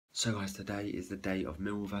So guys, today is the day of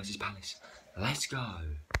Millwall versus Palace. Let's go!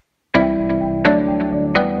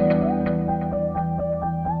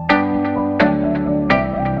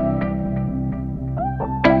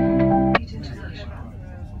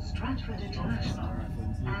 Stratford International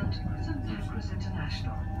and St Pancras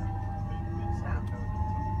International.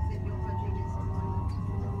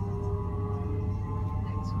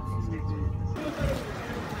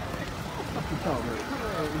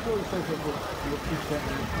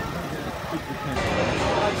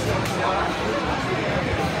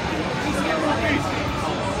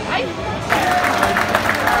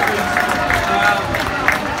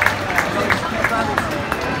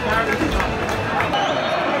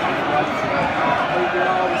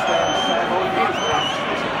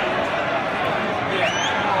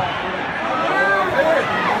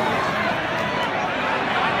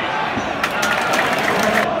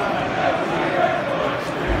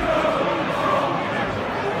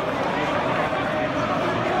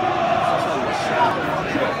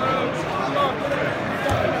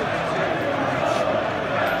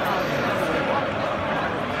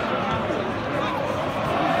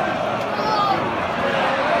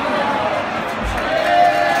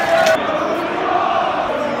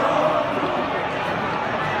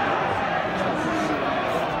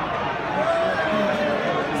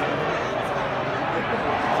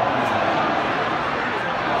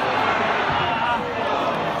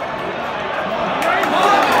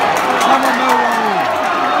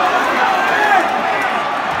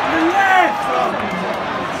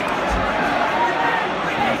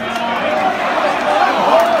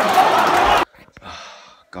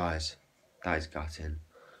 Guys, that is gutting.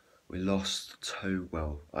 We lost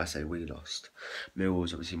I say we lost. Millwall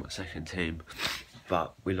was obviously my second team,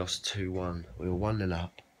 but we lost 2-1. We were 1-0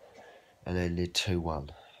 up and then did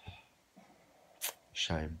 2-1.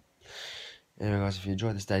 Shame. Anyway guys, if you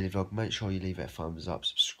enjoyed this daily vlog, make sure you leave it a thumbs up,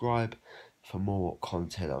 subscribe for more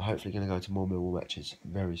content. I'm hopefully going to go to more Millwall matches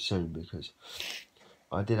very soon because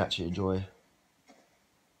I actually enjoy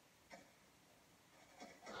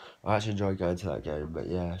going to that game. But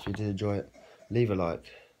yeah, if you did enjoy it, leave a like,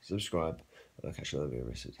 subscribe, and I'll catch you on the video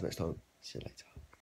next time. See you later.